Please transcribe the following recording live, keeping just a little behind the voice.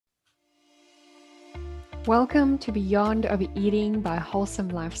Welcome to Beyond Overeating by Wholesome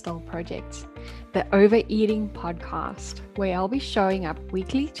Lifestyle Project, the Overeating podcast, where I'll be showing up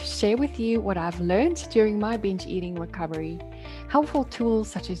weekly to share with you what I've learned during my binge eating recovery, helpful tools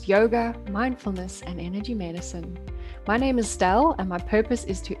such as yoga, mindfulness, and energy medicine. My name is Stell, and my purpose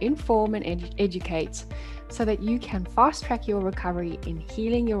is to inform and educate so that you can fast track your recovery in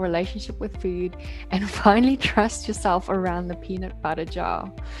healing your relationship with food and finally trust yourself around the peanut butter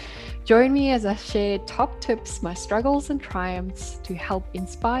jar. Join me as I share top tips, my struggles and triumphs to help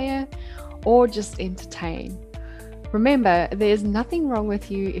inspire or just entertain. Remember, there's nothing wrong with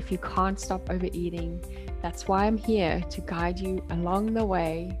you if you can't stop overeating. That's why I'm here to guide you along the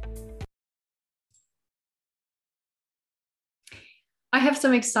way. I have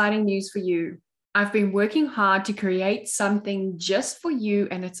some exciting news for you. I've been working hard to create something just for you,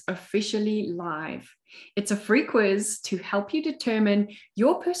 and it's officially live. It's a free quiz to help you determine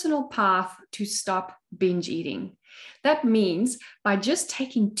your personal path to stop binge eating. That means by just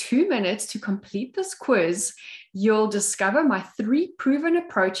taking 2 minutes to complete this quiz, you'll discover my 3 proven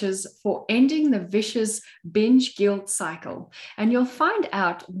approaches for ending the vicious binge guilt cycle. And you'll find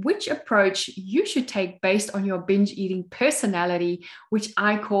out which approach you should take based on your binge eating personality, which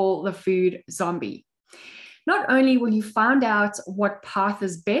I call the food zombie. Not only will you find out what path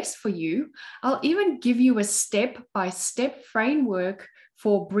is best for you, I'll even give you a step-by-step framework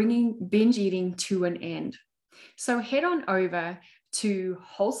for bringing binge eating to an end. So head on over to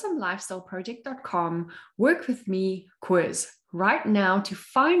wholesomelifestyleproject.com, work with me quiz right now to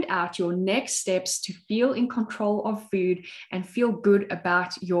find out your next steps to feel in control of food and feel good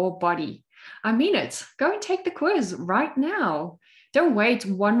about your body. I mean it. Go and take the quiz right now. Don't wait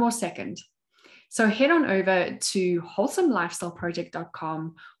one more second. So head on over to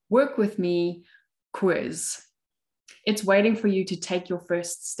wholesomelifestyleproject.com, work with me quiz. It's waiting for you to take your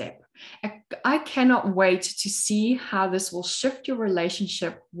first step. I cannot wait to see how this will shift your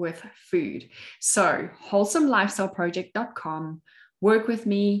relationship with food. So wholesomelifestyleproject.com, work with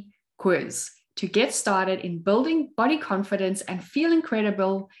me quiz to get started in building body confidence and feel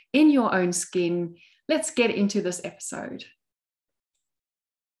incredible in your own skin. Let's get into this episode.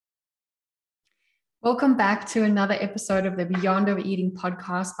 Welcome back to another episode of the Beyond Overeating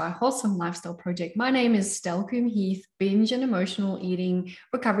podcast by Wholesome Lifestyle Project. My name is Stell Coombe-Heath, binge and emotional eating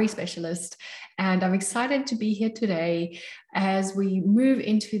recovery specialist, and I'm excited to be here today as we move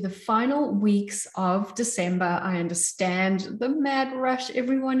into the final weeks of December. I understand the mad rush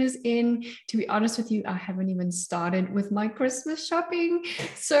everyone is in. To be honest with you, I haven't even started with my Christmas shopping.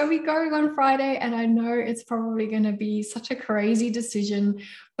 So we're going on Friday, and I know it's probably going to be such a crazy decision.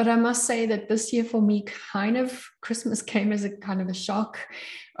 But I must say that this year for me, kind of Christmas came as a kind of a shock.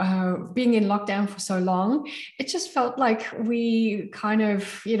 Being in lockdown for so long, it just felt like we kind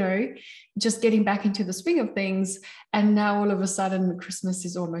of, just getting back into the swing of things. And now all of a sudden, Christmas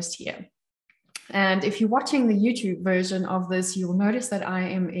is almost here. And if you're watching the YouTube version of this, you'll notice that I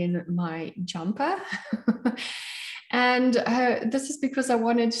am in my jumper. And this is because I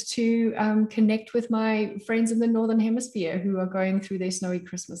wanted to connect with my friends in the Northern Hemisphere who are going through their snowy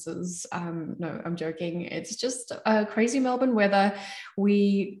Christmases. No, I'm joking. It's just crazy Melbourne weather.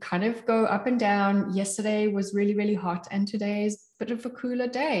 We kind of go up and down. Yesterday was really, really hot, and today is a bit of a cooler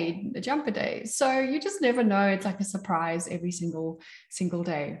day, a jumper day. So you just never know. It's like a surprise every single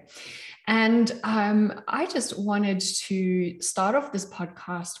day. And I just wanted to start off this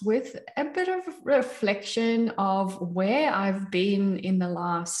podcast with a bit of reflection of where I've been in the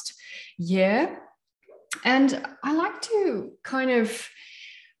last year. And I like to kind of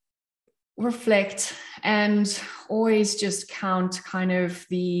reflect and always just count kind of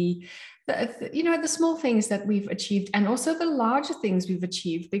the small things that we've achieved and also the larger things we've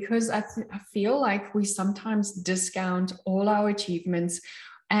achieved, because I feel like we sometimes discount all our achievements.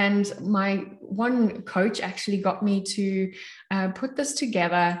 And my one coach actually got me to put this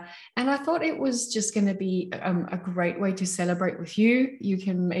together. And I thought it was just going to be a great way to celebrate with you. You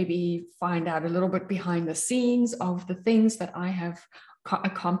can maybe find out a little bit behind the scenes of the things that I have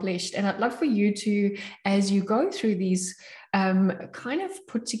accomplished. And I'd love for you to, as you go through these, kind of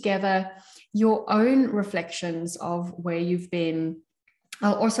put together your own reflections of where you've been.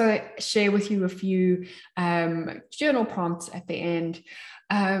 I'll also share with you a few journal prompts at the end.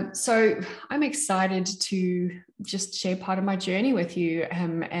 So I'm excited to just share part of my journey with you.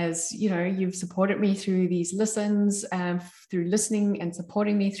 As you know, you've supported me through these listens, through listening and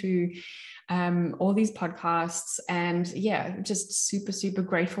supporting me through all these podcasts. And yeah, just super, super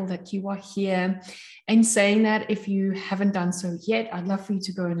grateful that you are here. And saying that, if you haven't done so yet, I'd love for you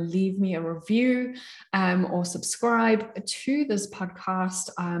to go and leave me a review or subscribe to this podcast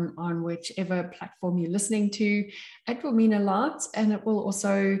on whichever platform you're listening to. It will mean a lot, and it will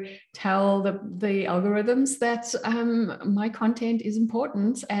also tell the algorithms that my content is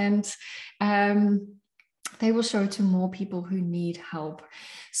important, and they will show to more people who need help.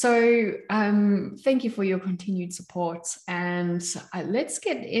 So thank you for your continued support. And let's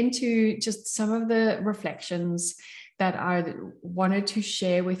get into just some of the reflections that I wanted to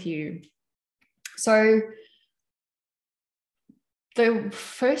share with you. So the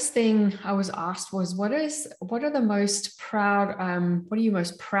first thing I was asked was, what are you most proud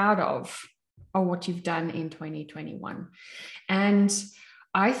of what you've done in 2021? And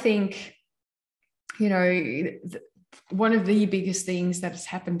I think, you know, one of the biggest things that has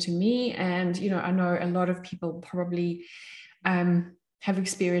happened to me, and, you know, I know a lot of people probably have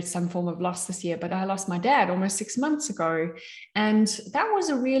experienced some form of loss this year, but I lost my dad almost 6 months ago. And that was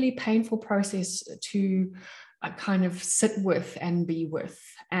a really painful process to kind of sit with and be with.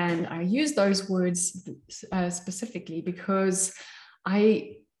 And I use those words specifically because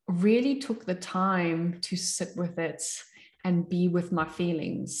I really took the time to sit with it and be with my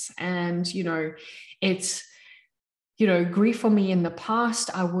feelings. And, you know, it's, you know, grief for me in the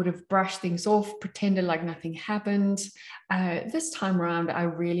past, I would have brushed things off, pretended like nothing happened. This time around, I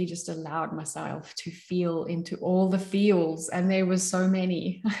really just allowed myself to feel into all the feels, and there was so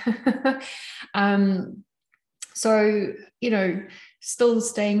many. So, you know, still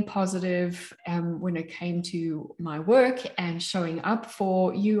staying positive when it came to my work and showing up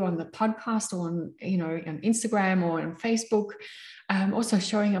for you on the podcast or on, you know, on Instagram or on Facebook, also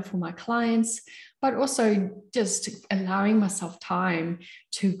showing up for my clients, but also just allowing myself time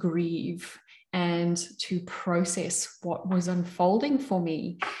to grieve and to process what was unfolding for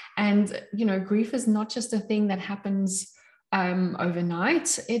me. And, you know, grief is not just a thing that happens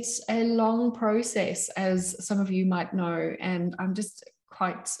overnight. It's a long process, as some of you might know, and I'm just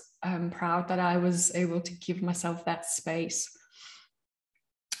quite proud that I was able to give myself that space.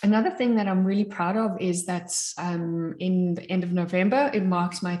 Another thing that I'm really proud of is that in the end of November, it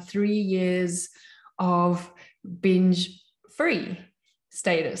marks my 3 years of binge-free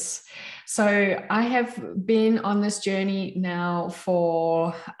status. So I have been on this journey now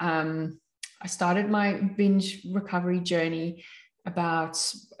for I started my binge recovery journey about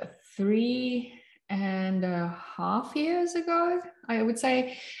 3.5 years ago, I would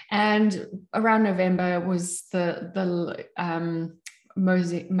say. And around November was the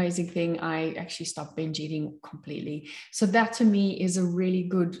most amazing thing. I actually stopped binge eating completely. So that to me is a really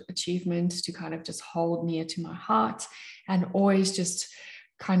good achievement to kind of just hold near to my heart, and always just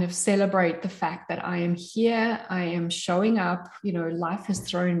kind of celebrate the fact that I am here, I am showing up. You know, life has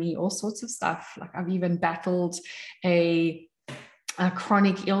thrown me all sorts of stuff. Like I've even battled a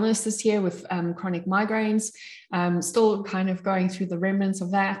chronic illness this year with chronic migraines, still kind of going through the remnants of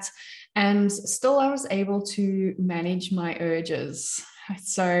that. And still I was able to manage my urges.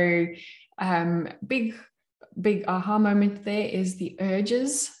 So big aha moment there is the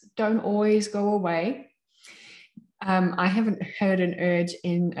urges don't always go away. I haven't heard an urge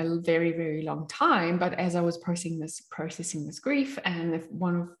in a very, very long time, but as I was processing this grief, and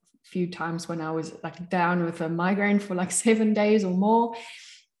one of few times when I was like down with a migraine for like 7 days or more,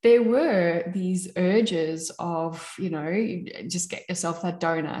 there were these urges of, you know, just get yourself that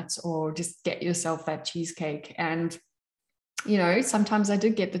donut or just get yourself that cheesecake. And, you know, sometimes I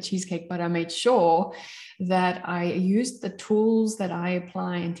did get the cheesecake, but I made sure that I used the tools that I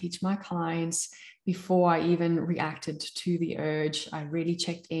apply and teach my clients before I even reacted to the urge. I really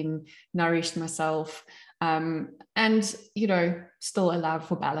checked in, nourished myself, and, you know, still allowed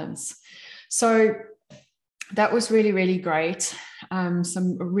for balance. So that was really, really great.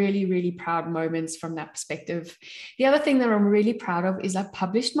 Some really, really proud moments from that perspective. The other thing that I'm really proud of is I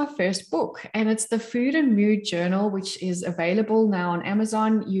published my first book, and it's the Food and Mood Journal, which is available now on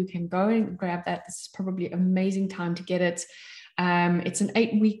Amazon. You can go and grab that. This is probably an amazing time to get it. It's an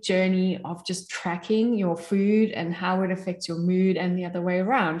 8-week journey of just tracking your food and how it affects your mood, and the other way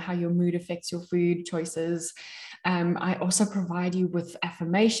around, how your mood affects your food choices. I also provide you with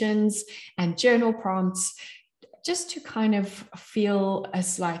affirmations and journal prompts, just to kind of feel a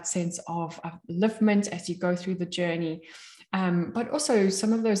slight sense of upliftment as you go through the journey. But also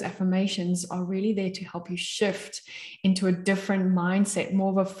some of those affirmations are really there to help you shift into a different mindset,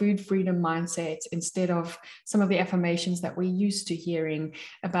 more of a food freedom mindset, instead of some of the affirmations that we're used to hearing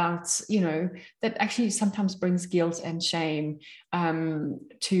about, you know, that actually sometimes brings guilt and shame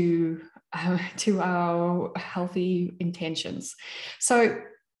to our healthy intentions. So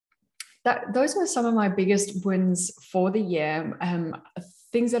those were some of my biggest wins for the year.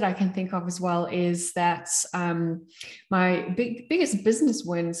 Things that I can think of as well is that my biggest business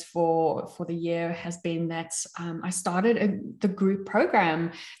wins for the year has been that I started the group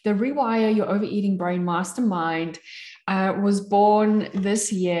program. The Rewire Your Overeating Brain Mastermind was born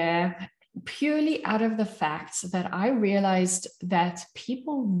this year purely out of the fact that I realized that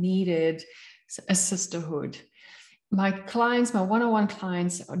people needed a sisterhood. My clients, my one-on-one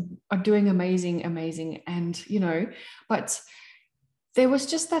clients are doing amazing. And, you know, but there was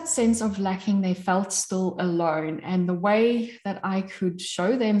just that sense of lacking. They felt still alone. And the way that I could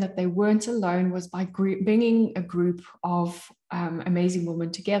show them that they weren't alone was by bringing a group of amazing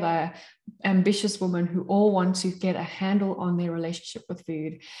women together, ambitious women who all want to get a handle on their relationship with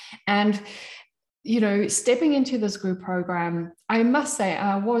food. And you know, stepping into this group program, I must say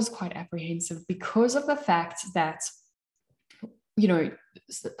I was quite apprehensive because of the fact that, you know,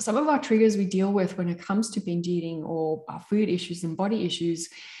 some of our triggers we deal with when it comes to binge eating or our food issues and body issues,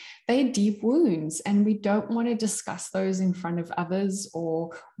 they're deep wounds, and we don't want to discuss those in front of others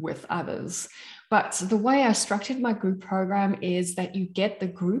or with others. But the way I structured my group program is that you get the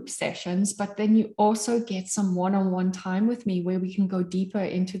group sessions, but then you also get some one-on-one time with me where we can go deeper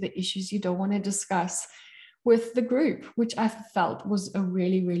into the issues you don't want to discuss with the group, which I felt was a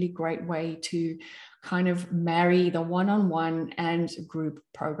really, really great way to kind of marry the one-on-one and group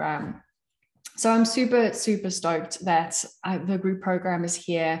program. So I'm super stoked that the group program is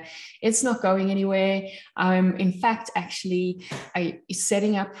here. It's not going anywhere. I'm in fact actually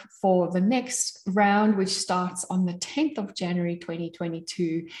setting up for the next round, which starts on the 10th of January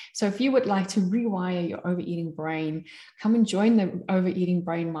 2022. So if you would like to rewire your overeating brain, come and join the Overeating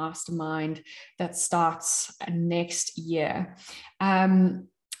Brain Mastermind that starts next year. And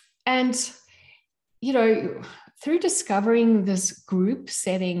you know, through discovering this group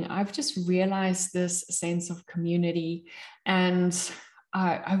setting, I've just realized this sense of community. And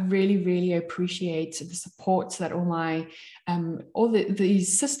I really, really appreciate the support that all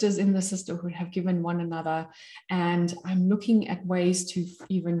these sisters in the sisterhood have given one another. And I'm looking at ways to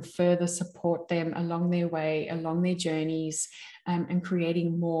even further support them along their way, along their journeys, and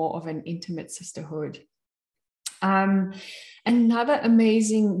creating more of an intimate sisterhood. Another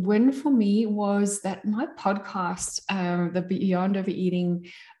amazing win for me was that my podcast, the Beyond Overeating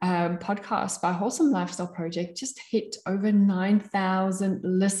podcast by Wholesome Lifestyle Project, just hit over 9,000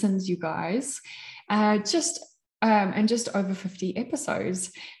 listens, you guys, and just over 50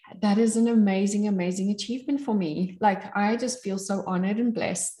 episodes. That is an amazing achievement for me. Like, I just feel so honored and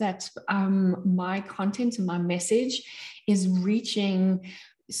blessed that my content and my message is reaching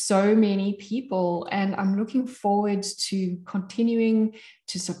so many people, and I'm looking forward to continuing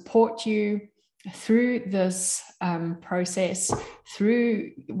to support you through this process,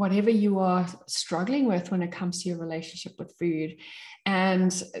 through whatever you are struggling with when it comes to your relationship with food.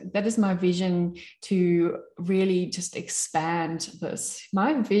 And that is my vision, to really just expand this.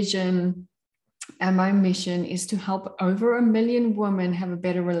 My vision and my mission is to help over 1 million women have a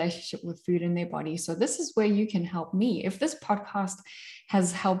better relationship with food in their body. So this is where you can help me. If this podcast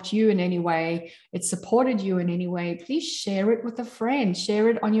has helped you in any way, it supported you in any way, please share it with a friend, share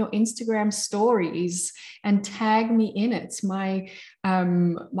it on your Instagram stories and tag me in it. My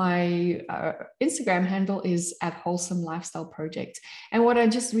Instagram handle is @Wholesome Lifestyle Project. And what I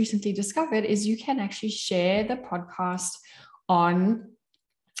just recently discovered is you can actually share the podcast on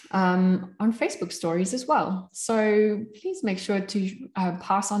Facebook stories as well. So please make sure to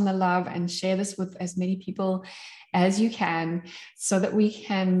pass on the love and share this with as many people as you can, so that we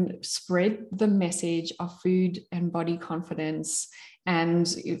can spread the message of food and body confidence,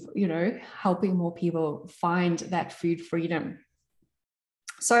 and, you know, helping more people find that food freedom.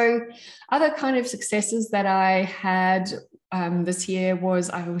 So other kind of successes that I had this year was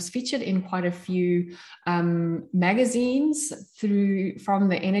I was featured in quite a few magazines from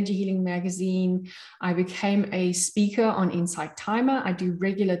the Energy Healing magazine. I became a speaker on Insight Timer. I do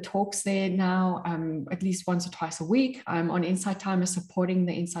regular talks there now, at least once or twice a week. I'm on Insight Timer, supporting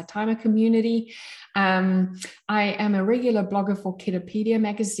the Insight Timer community. I am a regular blogger for Kiddopedia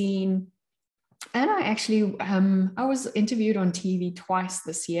magazine. And I actually, I was interviewed on TV twice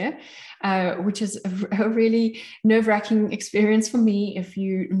this year, which is a really nerve-wracking experience for me. If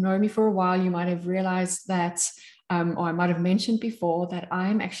you know me for a while, you might have realized that or I might have mentioned before, that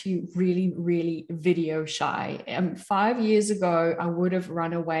I'm actually really, really video shy. 5 years ago, I would have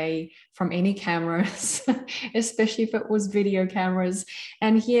run away from any cameras, especially if it was video cameras.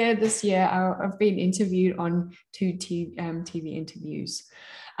 And here this year, I've been interviewed on 2 TV interviews.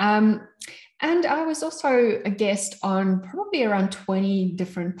 And I was also a guest on probably around 20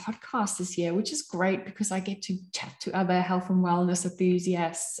 different podcasts this year, which is great because I get to chat to other health and wellness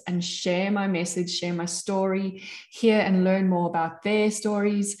enthusiasts and share my message, share my story, hear and learn more about their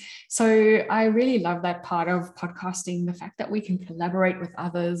stories. So I really love that part of podcasting, the fact that we can collaborate with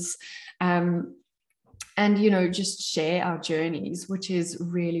others, and, you know, just share our journeys, which is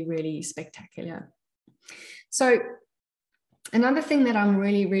really, really spectacular. So another thing that I'm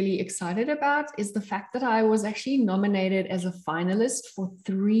really, really excited about is the fact that I was actually nominated as a finalist for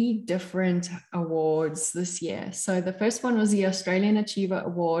 3 different awards this year. So the first one was the Australian Achiever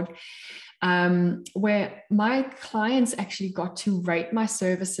Award, where my clients actually got to rate my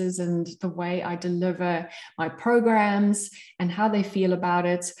services and the way I deliver my programs and how they feel about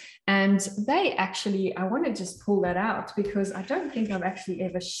it. And they actually, I want to just pull that out because I don't think I've actually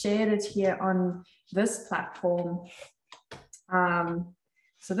ever shared it here on this platform.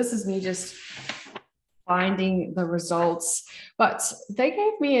 So this is me just finding the results, but they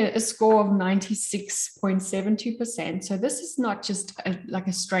gave me a score of 96.72%. So this is not just like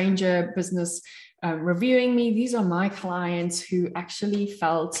a stranger business reviewing me. These are my clients who actually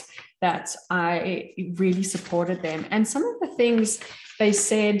felt that I really supported them. And some of the things they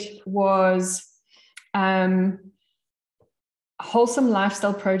said was, Wholesome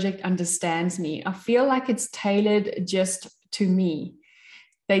Lifestyle Project understands me. I feel like it's tailored just to me.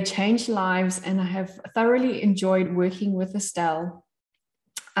 They change lives, and I have thoroughly enjoyed working with Estelle.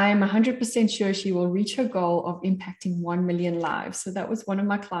 I am 100% sure she will reach her goal of impacting 1 million lives. So that was one of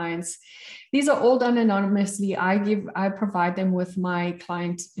my clients. These are all done anonymously. I provide them with my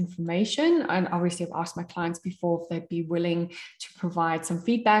client information. And obviously I've asked my clients before if they'd be willing to provide some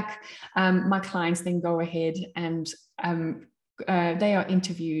feedback. My clients then go ahead and they are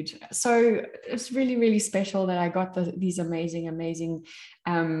interviewed. So it's really, really special that I got these amazing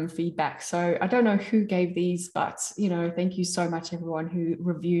feedback. So I don't know who gave these, but, you know, thank you so much, everyone who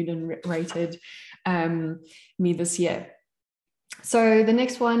reviewed and rated me this year. So the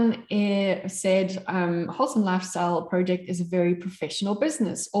next one said, Wholesome Lifestyle Project is a very professional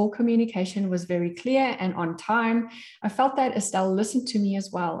business. All communication was very clear and on time. I felt that Estelle listened to me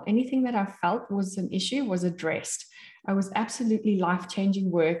as well. Anything that I felt was an issue was addressed. I was absolutely life-changing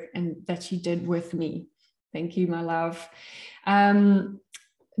work and that she did with me. Thank you, my love.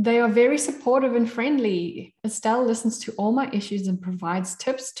 They are very supportive and friendly. Estelle listens to all my issues and provides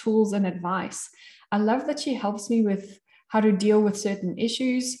tips, tools, and advice. I love that she helps me with how to deal with certain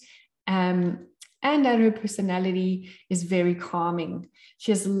issues, and that her personality is very calming.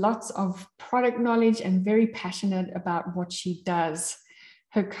 She has lots of product knowledge and very passionate about what she does.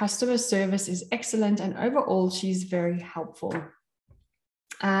 Her customer service is excellent, and overall, she's very helpful.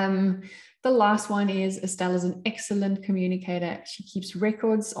 The last one is Estelle is an excellent communicator. She keeps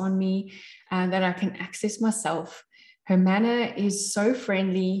records on me that I can access myself. Her manner is so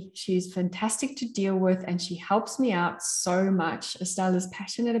friendly. She's fantastic to deal with, and she helps me out so much. Estelle is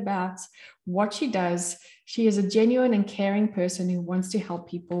passionate about what she does. She is a genuine and caring person who wants to help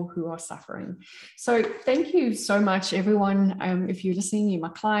people who are suffering. So thank you so much, everyone. If you're listening, you're my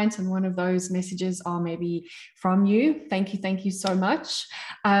clients, and one of those messages are maybe from you. Thank you so much.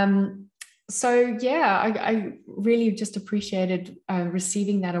 So yeah, I really just appreciated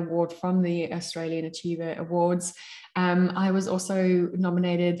receiving that award from the Australian Achiever Awards. I was also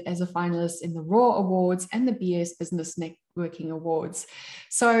nominated as a finalist in the Raw Awards and the BS Business Networking Awards.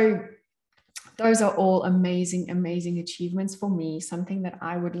 So those are all amazing achievements for me, something that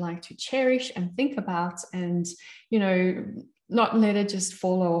I would like to cherish and think about, and, you know, not let it just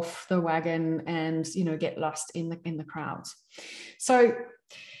fall off the wagon and, you know, get lost in the crowds. So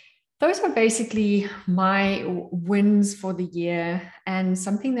those are basically my wins for the year and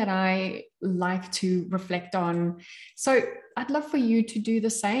something that I like to reflect on. So I'd love for you to do the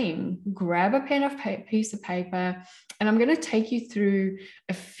same. Grab a pen of piece of paper, and I'm going to take you through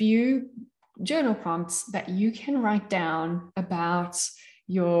a few journal prompts that you can write down about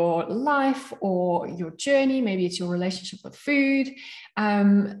your life or your journey. Maybe it's your relationship with food,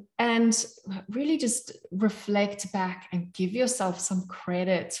 and really just reflect back and give yourself some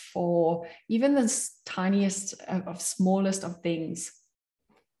credit for even the tiniest of smallest of things.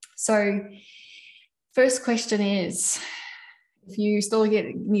 So first question is, if you still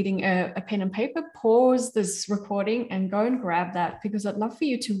needing a pen and paper, pause this recording and go and grab that, because I'd love for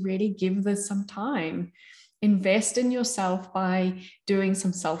you to really give this some time. Invest in yourself by doing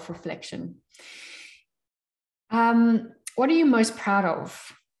some self-reflection. What are you most proud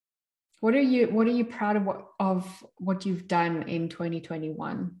of? What are you proud of what you've done in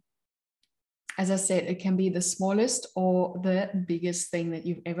 2021? As I said, it can be the smallest or the biggest thing that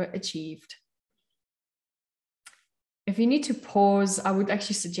you've ever achieved. If you need to pause, I would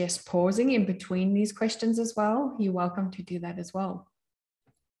actually suggest pausing in between these questions as well. You're welcome to do that as well.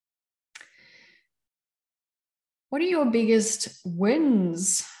 What are your biggest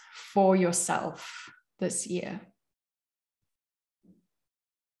wins for yourself this year?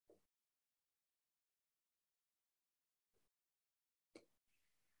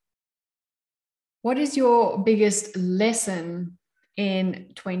 What is your biggest lesson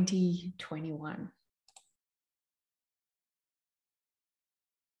in 2021?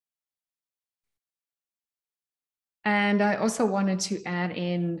 And I also wanted to add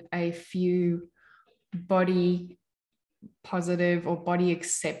in a few body positive or body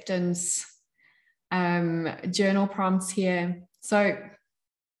acceptance journal prompts here. So,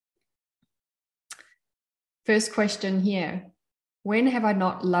 first question here. When have I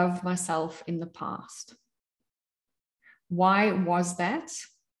not loved myself in the past? Why was that?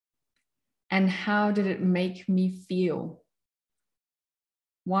 And how did it make me feel?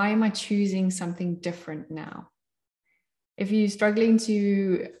 Why am I choosing something different now? If you're struggling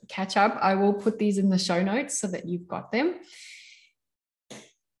to catch up, I will put these in the show notes so that you've got them.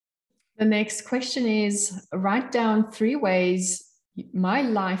 The next question is, write down 3 ways my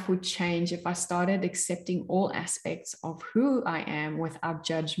life would change if I started accepting all aspects of who I am without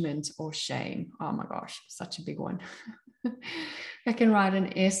judgment or shame. Oh my gosh, such a big one. I can write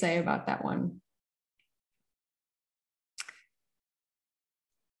an essay about that one.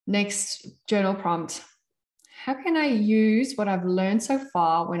 Next journal prompt. How can I use what I've learned so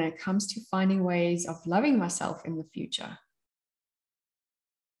far when it comes to finding ways of loving myself in the future?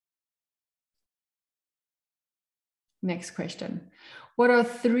 Next question. What are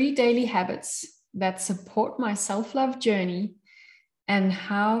 3 daily habits that support my self-love journey, and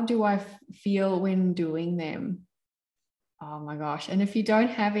how do I feel when doing them? Oh my gosh. And if you don't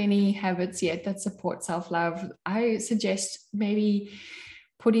have any habits yet that support self-love, I suggest maybe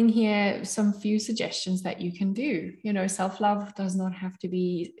putting here some few suggestions that you can do. You know, self-love does not have to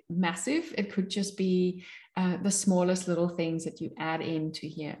be massive. It could just be the smallest little things that you add into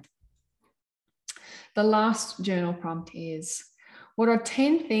here. The last journal prompt is, what are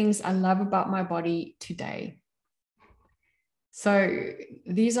 10 things I love about my body today? So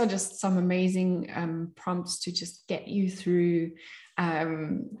these are just some amazing prompts to just get you through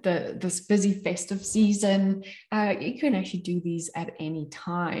this busy festive season. You can actually do these at any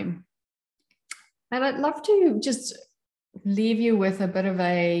time. And I'd love to just leave you with a bit of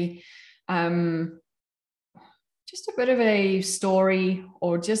a story,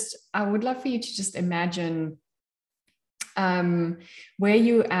 or just, I would love for you to just imagine where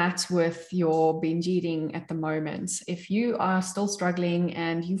you're at with your binge eating at the moment. If you are still struggling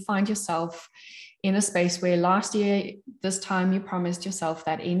and you find yourself in a space where last year, this time you promised yourself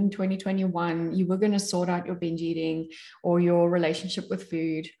that in 2021, you were going to sort out your binge eating or your relationship with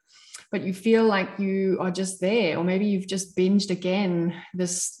food, but you feel like you are just there, or maybe you've just binged again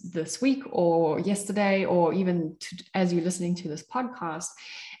this week or yesterday, or even as you're listening to this podcast,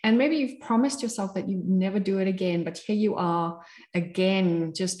 and maybe you've promised yourself that you never do it again, but here you are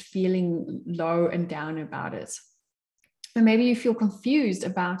again, just feeling low and down about it. And maybe you feel confused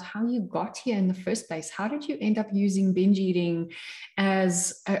about how you got here in the first place. How did you end up using binge eating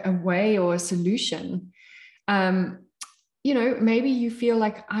as a way or a solution? You know, maybe you feel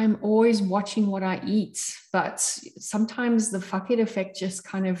like I'm always watching what I eat, but sometimes the fuck it effect just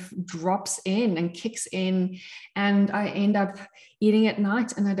kind of drops in and kicks in, and I end up eating at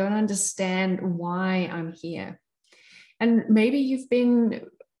night and I don't understand why I'm here. And maybe you've been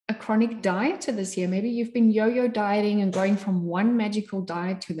a chronic dieter this year. Maybe you've been yo-yo dieting and going from one magical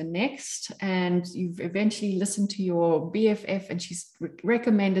diet to the next, and you've eventually listened to your BFF and she's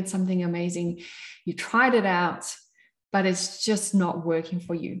recommended something amazing. You tried it out, but it's just not working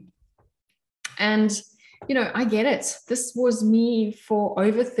for you. And, you know, I get it. This was me for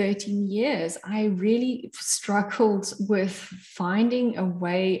over 13 years. I really struggled with finding a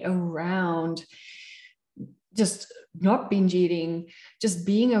way around just not binge eating, just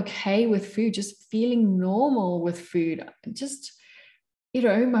being okay with food, just feeling normal with food. Just, you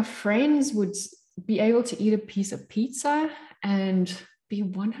know, my friends would be able to eat a piece of pizza and be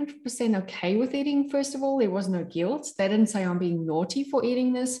 100% okay with eating. First of all, there was no guilt. They didn't say I'm being naughty for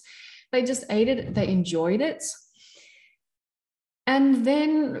eating this. They just ate it. They enjoyed it. And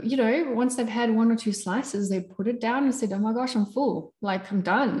then, once they've had one or two slices, they put it down and said, oh my gosh, I'm full, like I'm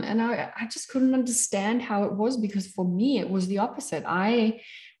done. And I just couldn't understand how it was, because for me, it was the opposite. I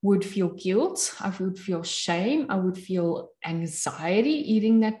would feel guilt. I would feel shame. I would feel anxiety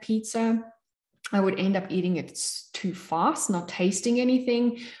eating that pizza. I would end up eating it too fast, not tasting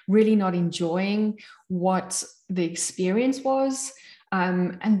anything, really not enjoying what the experience was.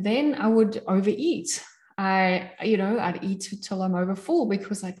 And then I would overeat. I'd eat till I'm over full,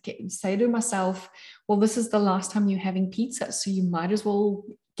 because I'd say to myself, well, this is the last time you're having pizza, so you might as well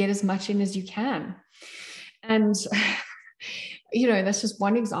get as much in as you can. And that's just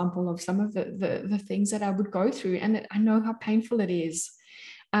one example of some of the things that I would go through, and I know how painful it is.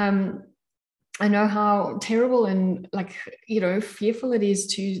 I know how terrible and fearful it is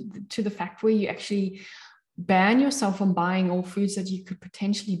to the fact where you actually ban yourself from buying all foods that you could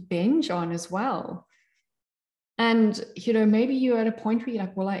potentially binge on as well. And, maybe you're at a point where you're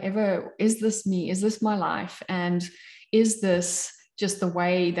like, is this me? Is this my life? And is this just the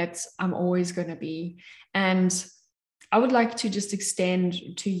way that I'm always going to be? And I would like to just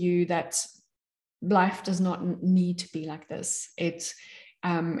extend to you that life does not need to be like this.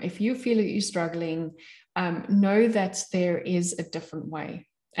 If you feel that you're struggling, know that there is a different way.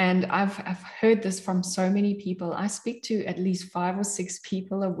 And I've heard this from so many people. I speak to at least 5 or 6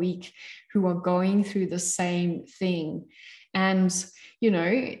 people a week who are going through the same thing. And,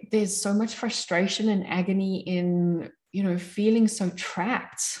 there's so much frustration and agony in, feeling so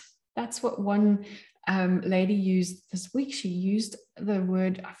trapped. That's what one lady used this week. She used the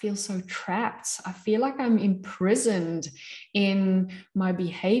word, I feel so trapped. I feel like I'm imprisoned in my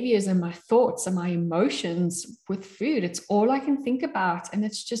behaviors and my thoughts and my emotions with food. It's all I can think about, and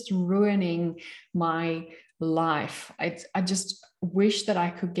it's just ruining my life. I just wish that I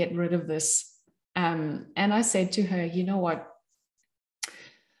could get rid of this. And I said to her, you know what?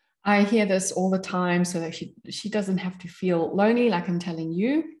 I hear this all the time, so that she doesn't have to feel lonely like I'm telling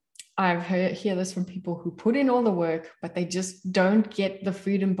you. Hear this from people who put in all the work, but they just don't get the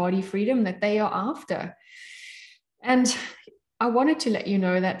food and body freedom that they are after. And I wanted to let you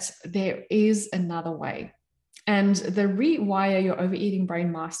know that there is another way. And the Rewire Your Overeating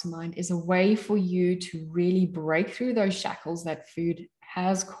Brain Mastermind is a way for you to really break through those shackles that food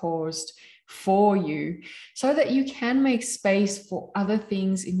has caused for you, so that you can make space for other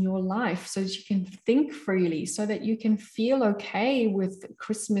things in your life, so that you can think freely, so that you can feel okay with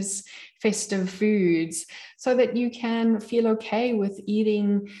Christmas festive foods, so that you can feel okay with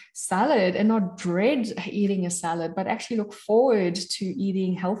eating salad and not dread eating a salad, but actually look forward to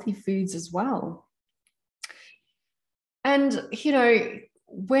eating healthy foods as well. And,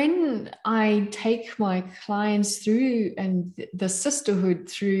 when I take my clients through and the sisterhood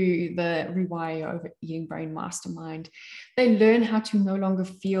through the Rewire Your Overeating Brain Mastermind, they learn how to no longer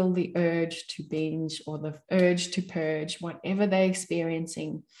feel the urge to binge or the urge to purge, whatever they're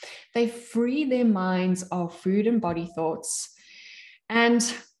experiencing. They free their minds of food and body thoughts. And,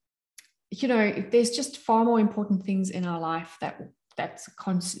 there's just far more important things in our life that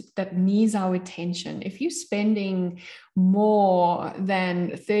needs our attention. If you're spending more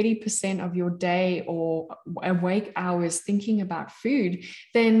than 30% of your day or awake hours thinking about food,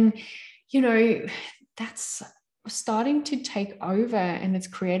 then that's starting to take over, and it's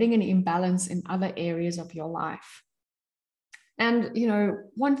creating an imbalance in other areas of your life. And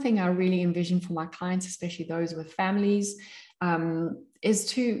one thing I really envision for my clients, especially those with families, is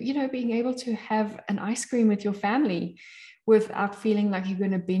to being able to have an ice cream with your family without feeling like you're going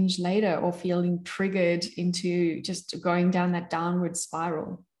to binge later, or feeling triggered into just going down that downward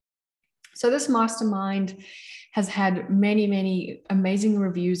spiral. So this mastermind has had many, many amazing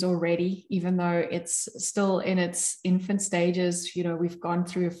reviews already, even though it's still in its infant stages. We've gone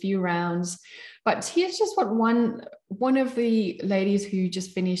through a few rounds, but here's just what one of the ladies who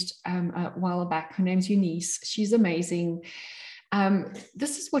just finished a while back, her name's Eunice. She's amazing.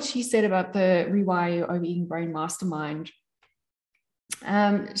 This is what she said about the Rewire Your Overeating Brain Mastermind.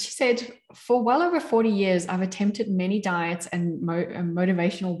 She said, for well over 40 years, I've attempted many diets and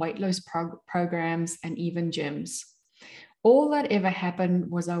motivational weight loss programs and even gyms. All that ever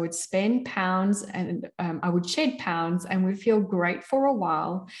happened was I would spend pounds and I would shed pounds and would feel great for a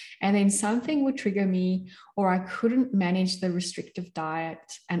while. And then something would trigger me, or I couldn't manage the restrictive diet,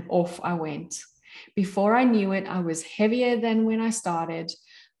 and off I went. Before I knew it, I was heavier than when I started.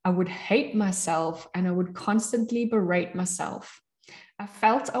 I would hate myself and I would constantly berate myself. I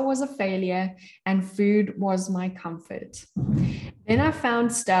felt I was a failure and food was my comfort. Then I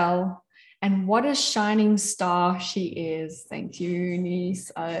found Stell, And what a shining star she is. Thank you,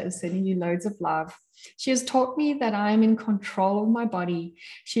 Eunice. Sending you loads of love. She has taught me that I am in control of my body.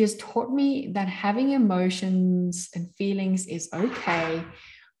 She has taught me that having emotions and feelings is okay,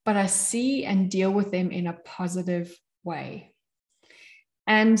 but I see and deal with them in a positive way.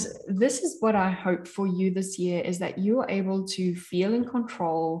 And this is what I hope for you this year, is that you are able to feel in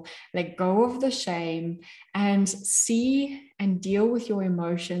control, let go of the shame, and see and deal with your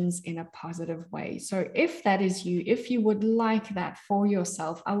emotions in a positive way. So if that is you, if you would like that for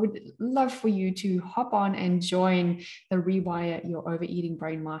yourself, I would love for you to hop on and join the Rewire Your Overeating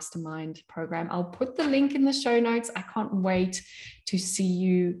Brain Mastermind program. I'll put the link in the show notes. I can't wait to see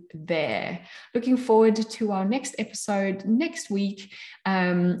you there. Looking forward to our next episode next week,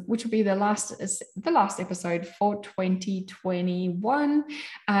 which will be the last episode for 2021.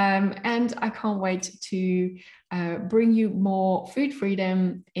 And I can't wait to bring you more food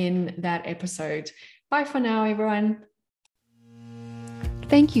freedom in that episode. Bye for now, everyone.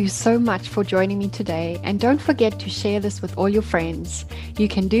 Thank you so much for joining me today, and don't forget to share this with all your friends. You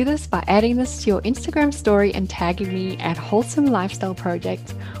can do this by adding this to your Instagram story and tagging me at Wholesome Lifestyle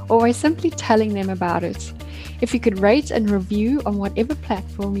Project, or by simply telling them about it. If you could rate and review on whatever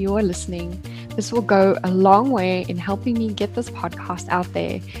platform you are listening, this will go a long way in helping me get this podcast out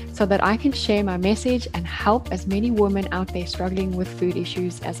there so that I can share my message and help as many women out there struggling with food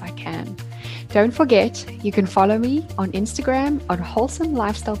issues as I can. Don't forget, you can follow me on Instagram at Wholesome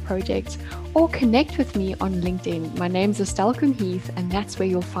Lifestyle Project, or connect with me on LinkedIn. My name's Estelle Koen Heath, and that's where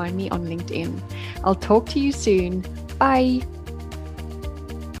you'll find me on LinkedIn. I'll talk to you soon. Bye.